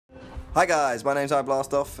Hi guys, my name's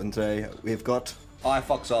iblastoff, and today we've got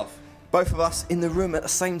ifoxoff. both of us in the room at the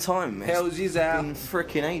same time. Hell's It's out. been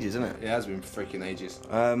freaking ages, isn't it? It has been freaking ages.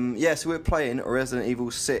 Yeah, so we're playing Resident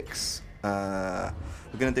Evil 6. We're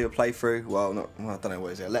going to do a playthrough. Well, I don't know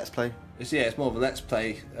what is it. Let's play. It's more of a let's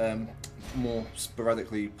play, more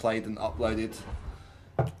sporadically played and uploaded.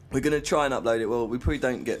 We're going to try and upload it. Well, we probably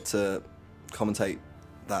don't get to commentate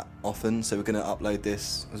that often, so we're going to upload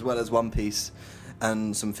this as well as One Piece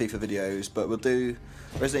and some FIFA videos. But we'll do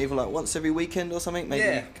Resident Evil like once every weekend or something. Maybe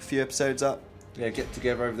a few episodes up. Yeah, get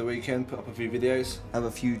together over the weekend, put up a few videos. Have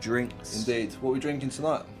a few drinks. Indeed. What are we drinking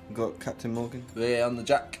tonight? We've got Captain Morgan. Yeah, on the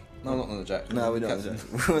Jack. No, not on the Jack. No, we're not on the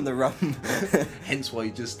Jack. We're on the rum. Hence why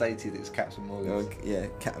you just stated it's Captain Morgan. Oh, yeah,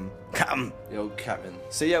 Captain. The old Captain.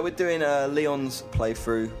 So yeah, we're doing Leon's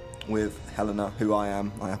playthrough with Helena, who I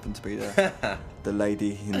am. I happen to be the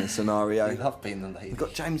lady in the scenario. You love being the lady. We've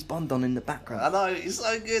got James Bond on in the background. I know, it's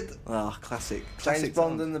so good. Ah, classic. James Bond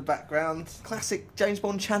sound. in the background. Classic James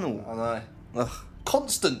Bond channel. I know. Ugh.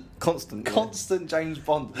 Constant James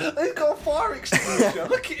Bond. He's got a fire extinguisher.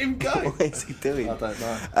 Look at him go. What is he doing? I don't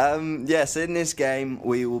know. Yeah, so in this game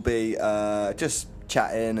we will be just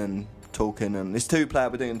chatting and talking, and it's two-player.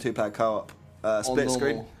 We're doing two-player co-op. Split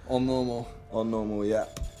screen. On normal. On normal, yeah.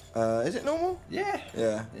 Is it normal? Yeah.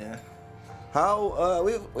 Yeah. Yeah. How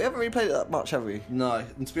we haven't really played it that much, have we? No,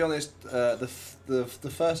 and to be honest, the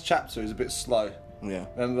first chapter is a bit slow. Yeah.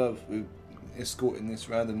 Remember, we escorting this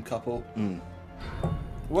random couple.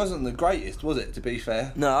 It wasn't the greatest, was it? To be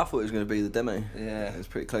fair. No, I thought it was going to be the demo. Yeah. It was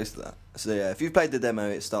pretty close to that. So yeah, if you've played the demo,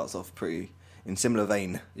 it starts off pretty in similar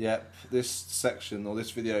vein. Yep. This section or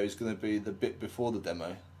this video is going to be the bit before the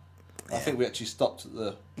demo. I think we actually stopped at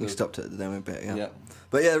the We stopped at the demo bit, yeah. Yeah.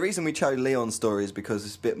 But yeah, the reason we chose Leon's story is because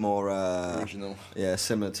it's a bit more original. Yeah,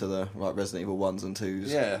 similar to the Resident Evil 1s and 2s.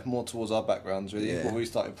 Yeah, more towards our backgrounds really. Yeah. Well, we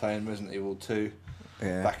started playing Resident Evil 2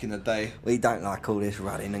 Yeah. back in the day. We don't like all this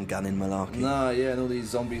running and gunning malarkey. No, yeah, and all these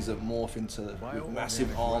zombies that morph into with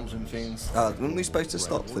massive arms and things. Weren't we supposed to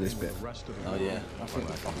stop for this bit? Oh yeah, I think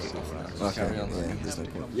we're fucking off now. Okay, Carry on. yeah, there's no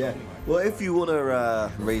point. Yeah. Well, if you want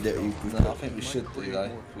to read it, we've No, I think we should do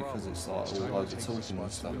though, because it's like all loads of talking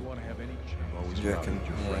and stuff. Do you reckon?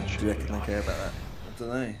 Yeah. Do you reckon they care about that? I don't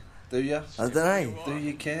know. Do you? I don't know. Do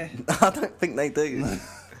you care? I don't think they do.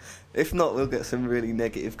 If not, we'll get some really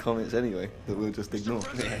negative comments anyway that we'll just ignore.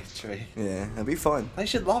 Yeah, true. Yeah, it'll be fine. They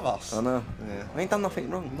should love us. I know. Yeah. I ain't done nothing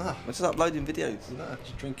wrong. No. We're just uploading videos. No,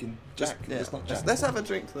 just drinking Just, Jack. yeah, It's not Jack. let's have a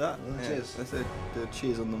drink to that. Yeah, cheers. Let's do a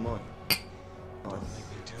cheers on the mic.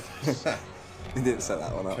 Nice. You didn't set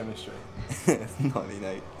that one up. Chemistry.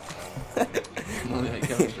 98.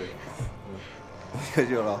 Chemistry. Because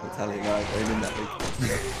you're half Italian guy, going in that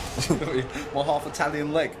big. My half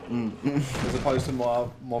Italian leg, as opposed to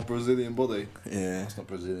my Brazilian body. Yeah. It's not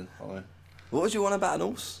Brazilian, I know. What was you on about an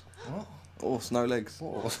horse? What? Horse, no legs.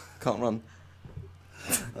 What? Can't run.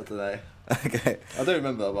 I don't know. Okay. I do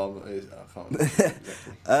remember, but I can't remember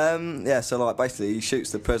exactly. Yeah, so like basically he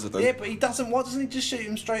shoots the president. Yeah, but he doesn't. Why doesn't he just shoot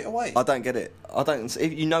him straight away? I don't get it. I don't.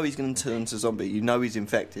 If you know he's going to turn into a zombie, you know he's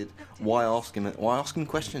infected. Why ask him? Why ask him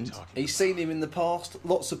questions? He's seen him in the past.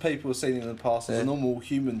 Lots of people have seen him in the past as a normal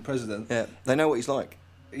human president. Yeah, they know what he's like.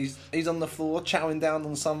 He's on the floor chowing down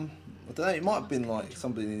on some. I don't know. It might have been like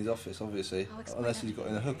somebody in his office, obviously, unless he's got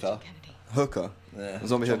in a hooker. Hooker. Yeah, A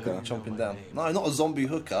zombie hooker. chomping down. No, not a zombie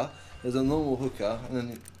hooker. There's a normal hooker, and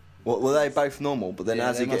then What, were they both normal? But then Yeah,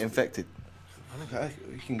 how does he they get must- infected? okay,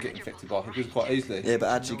 you can get infected by hookers quite easily. Yeah, but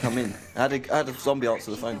how'd she come in? How did a zombie answer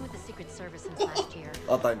the phone? With the Secret Service since last year.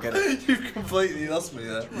 I don't get it. You've completely lost me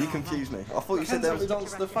there. You confused me. I thought you said Depends there how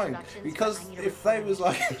was. they'd answer the phone, because if they was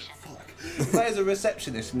like, fuck, if they was a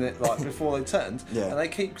receptionist in it, like before they turned, Yeah. and they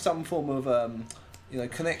keep some form of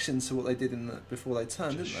connection to what they did before they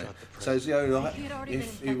turned, didn't they? So it's, like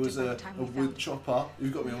if it was a wood chopper,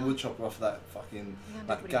 you've got me on wood chopper off that fucking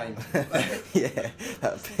that game, Yeah,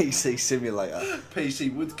 that PC simulator.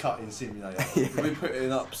 PC wood cutting simulator. We're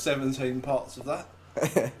putting up 17 parts of that.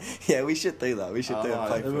 Yeah, we should do that. We should do a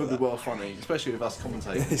play It for would be that. well funny, especially with us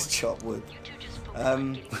commentating. This chop wood.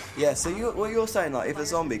 Yeah, so what you're saying, like, if a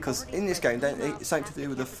zombie, because in this game, it's something to do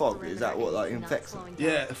with the fog. Is that what like infects them?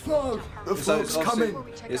 Yeah, the fog. The So fog's it's obviously-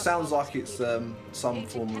 coming. It sounds like it's some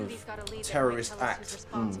form of terrorist act,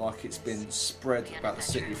 like it's been spread about the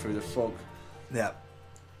city through the fog. Yeah.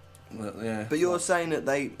 Yeah. But you're saying that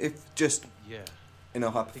if just in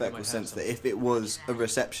a hypothetical sense, that if it was a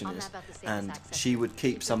receptionist and she would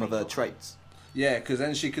keep some of her traits. Yeah, because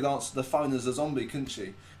then she could answer the phone as a zombie, couldn't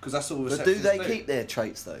she? Because that's all But do receptionists they keep their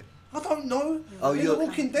traits though? I don't know. Oh, in The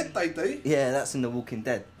Walking Dead they do. Yeah, that's in The Walking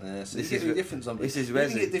Dead. Yeah, so This you is get different zombies. This is You Resi.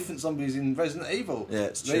 can get different zombies in Resident Evil. Yeah,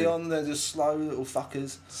 it's true. Leon, they're just slow little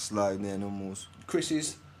fuckers. Slow, yeah, normals.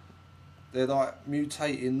 Chris's, they're like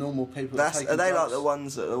mutating normal people. Are they drugs. like the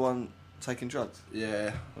ones that are the one taking drugs?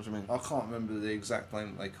 Yeah. What do you mean? I can't remember the exact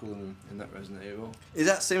name that they call them in that Resident Evil. Is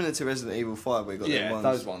that similar to Resident Evil 5 where you got them ones?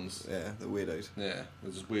 those ones. Yeah, the weirdos. Yeah,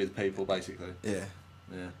 they're just weird people basically. Yeah.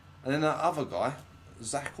 Yeah. And then that other guy,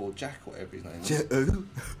 Zach or Jack, whatever his name is.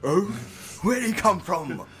 Oh, where'd he come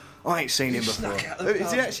from? I ain't seen him before. Snuck out the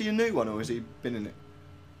Is he pub. actually a new one or has he been in it?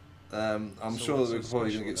 I'm sure we're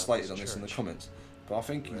probably going to get slated on this in the comments, but I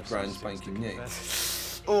think he's brand spanking new.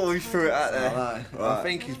 Oh, he threw it out I there. know. I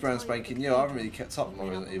think he's brand spanking new. I haven't really kept up with my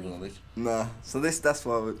Resident Evil knowledge. Nah, so that's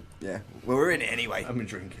why well, we're in it anyway. I've been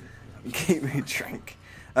drinking. Keep me drink.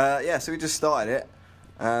 Yeah, so we just started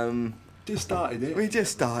it. Just started it. We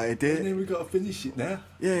just started And it. then we've got to finish it now.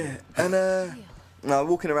 Yeah, and now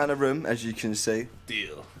walking around the room, as you can see.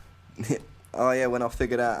 Deal. Oh yeah, when I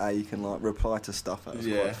figured out how you can like reply to stuff, that was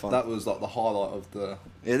quite fun. that was like the highlight of the.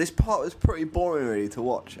 Yeah, this part was pretty boring really to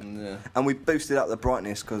watch. Yeah. And we boosted up the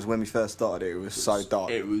brightness because when we first started it was so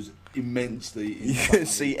dark. It was immensely. You couldn't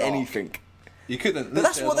see dark. anything. You couldn't. But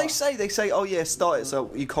that's literally, what they like- say. They say, oh yeah, start it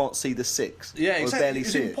so you can't see the six. Yeah, or exactly. barely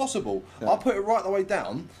It's see impossible. Yeah. I put it right the way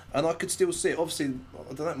down, and I could still see it. Obviously,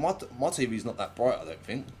 I don't know. My TV's not that bright. I don't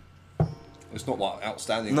think. It's not like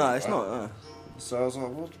outstanding. it. No, bright. it's not. So I was like,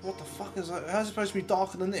 what the fuck is that? How's it supposed to be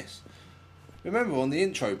darker than this? Remember on the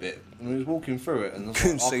intro bit, when we was walking through it, and I was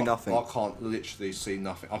Couldn't like, see nothing. I can't literally see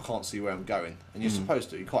nothing. I can't see where I'm going, and you're supposed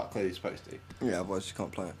to. You're quite clearly supposed to. Yeah, otherwise you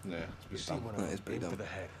can't play it. Yeah, it's a bit dumb. That is pretty dumb.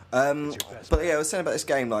 But yeah, I was saying about this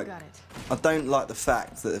game, like, Got it. I don't like the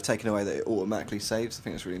fact that they've taken away that it automatically saves. I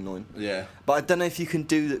think it's really annoying. Yeah. But I don't know if you can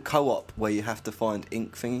do the co-op where you have to find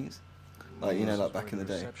ink thingies, like you know, like back in the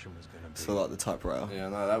day. So like the typewriter. Yeah,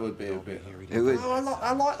 no, that would be a bit. It would. Oh,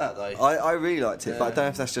 I like that though. I really liked it, but I Yeah. don't know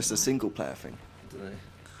if that's just a single player thing. Dunno.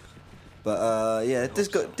 But yeah, it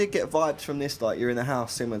did get vibes from this, like you're in a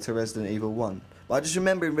house similar to Resident Evil 1. But I just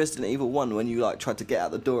remember in Resident Evil 1 when you like tried to get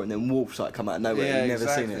out the door and then wolves like come out of nowhere. Yeah, You've never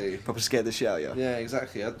seen exactly. it. Probably scared the shit out of you. Yeah,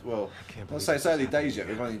 exactly. I'd say it's early days yet.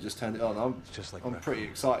 We've only just turned it on. I'm pretty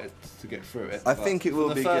excited to get through it. I but think it will from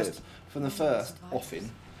the be first, good. From the first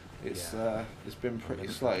offing, it's been pretty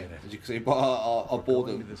slow, as you can see. But our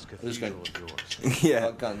boredom, we're just going Yeah.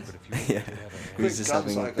 like guns. Yeah. We was just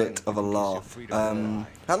having a bit of a laugh.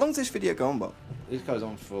 How long does this video go on, Bob? This goes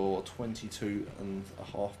on for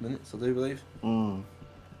 22.5 minutes, I do believe.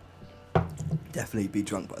 Definitely be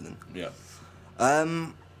drunk by then. Yeah.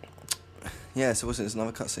 Yeah, so what's it? There's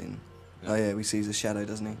another cutscene. Oh yeah, we see the shadow,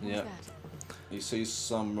 doesn't he? Yeah. You see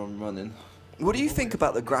someone running. What do you think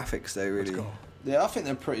about the graphics though, really? Yeah, I think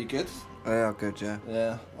they're pretty good. They are good, yeah.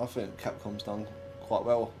 Yeah, I think Capcom's done quite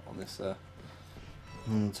well on this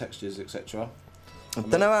textures, etc. I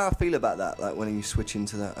don't know how I feel about that, like when you switch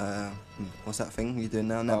into that, what's that thing you're doing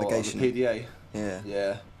now? Navigation. The PDA. Yeah.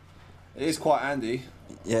 Yeah. It is quite handy.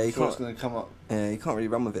 Yeah, you Sure it's can't. going to come up. Yeah, you can't really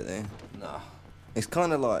run with it there. Nah. It's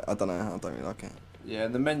kind of like I don't know. I don't really like it. Yeah,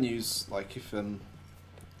 and the menus, like if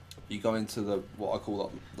you go into what I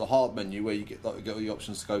call the hard menu, where you get all the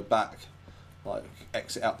options to go back, like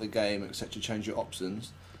exit out the game, etc., change your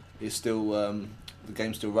options, it's still the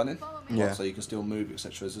game's still running. Yeah. So you can still move,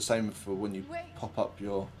 etc. It's the same for when you pop up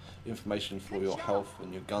your information for your health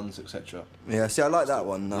and your guns, etc. Yeah, see, I like that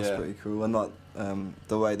one. That's Yeah. pretty cool. And like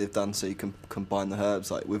the way they've done, so you can combine the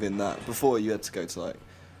herbs like within that. Before you had to go to like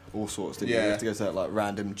all sorts. Didn't you? You Yeah. had to go to that like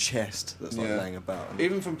random chest that's like Yeah. laying about. And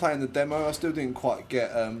Even from playing the demo, I still didn't quite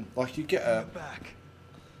get like you get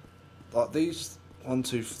like these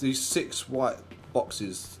these 6 white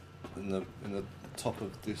boxes in the top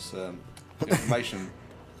of this information.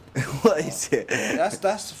 what is it?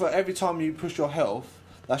 That's for every time you push your health.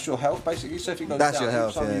 That's your health basically. So if it goes That's down, your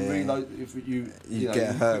health, every time yeah, you yeah. reload, if you know, get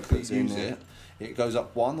a herb quickly that's in use there. it goes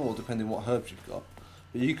up 1, or depending what herbs you've got.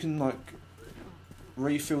 But you can like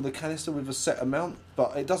refill the canister with a set amount,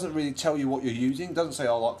 but it doesn't really tell you what you're using. It doesn't say,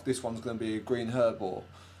 oh, like this one's going to be a green herb, or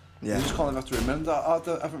Yeah. you just kind of have to remember. I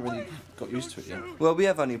haven't really got used to it yet. Well, we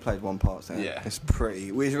have only played one part, so Yeah. it's pretty.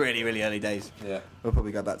 It's really, really early days. Yeah, We'll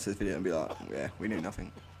probably go back to this video and be like, yeah, we knew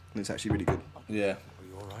nothing. And it's actually really good. yeah.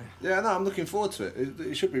 Yeah, no, I'm looking forward to it.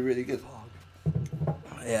 It should be really good.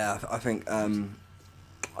 Yeah, I think. I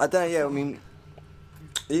don't know. Yeah, I mean,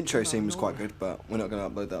 the intro scene was quite good, but we're not going to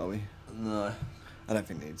upload that, are we? No, I don't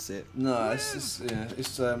think they need to see it. no, it's just Sure, you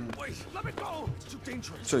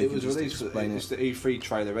it can was just released. explain It's it. the E3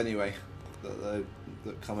 trailer anyway.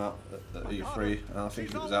 that come out at E3, and I think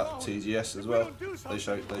it was out at TGS as well. They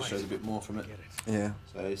showed a bit more from it. Yeah.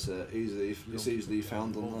 So it's easily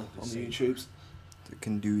found on the YouTubes. You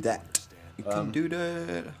can do that. You can do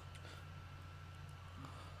that.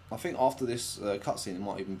 I think after this cutscene, it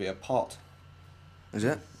might even be a part. Is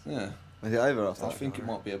it? Yeah. Is it over after? I think it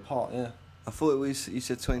might be a part. Yeah. I thought it was. You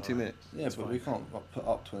said 22 minutes. Yeah, but we can't put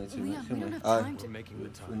up 22 minutes, can we? Oh.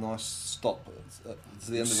 A nice stop at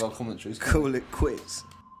the end of our commentaries. Call it quits.